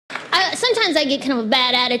sometimes I get kind of a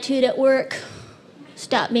bad attitude at work.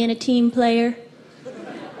 Stop being a team player.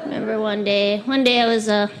 Remember one day I was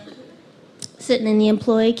sitting in the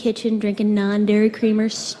employee kitchen drinking non-dairy creamer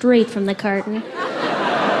straight from the carton.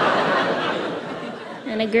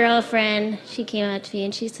 And a girlfriend, she came up to me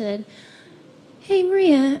and she said, "Hey,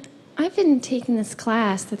 Maria, I've been taking this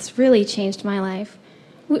class that's really changed my life.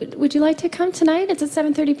 Would you like to come tonight? It's at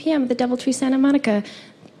 7:30 p.m. at the Doubletree Santa Monica.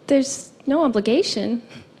 There's no obligation,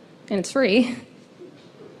 and it's free."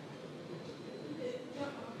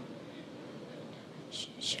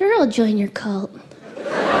 Sure, I'll join your cult.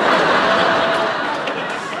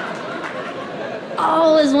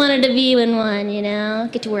 Always wanted to be in one, you know?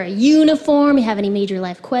 Get to wear a uniform, you have any major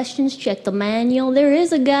life questions, check the manual. There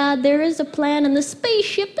is a God, there is a plan, and the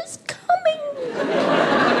spaceship is coming.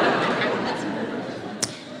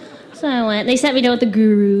 So I went. They sat me down with the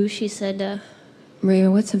guru. She said, Maria,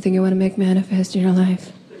 what's something you want to make manifest in your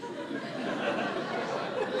life?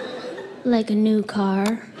 like a new car.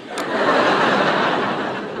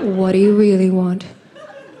 What do you really want?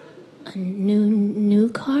 A new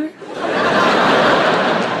car?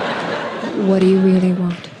 What do you really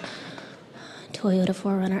want? Toyota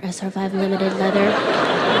 4Runner SR5 limited leather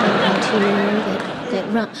interior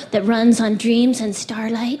that runs on dreams and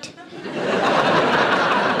starlight.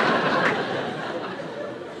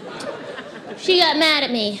 She got mad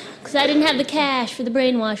at me because I didn't have the cash for the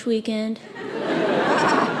brainwash weekend.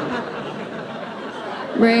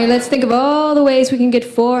 Ray, let's think of all the ways we can get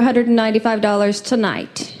 $495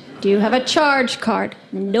 tonight. Do you have a charge card?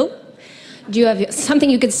 Nope. Do you have something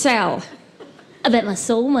you could sell? I bet my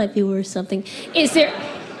soul might be worth something. Is there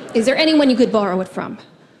anyone you could borrow it from?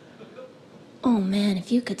 Oh man,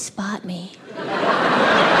 if you could spot me.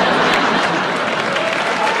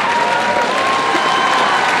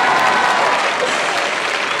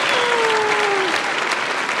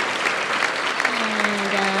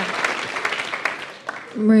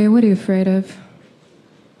 Maria, what are you afraid of?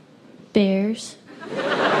 Bears.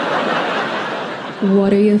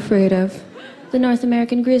 What are you afraid of? The North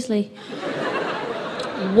American grizzly.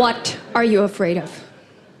 What are you afraid of?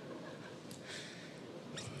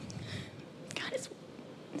 God,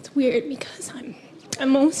 it's weird because I'm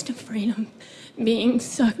most afraid of being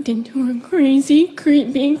sucked into a crazy,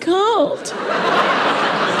 creepy cult.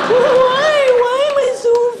 Why?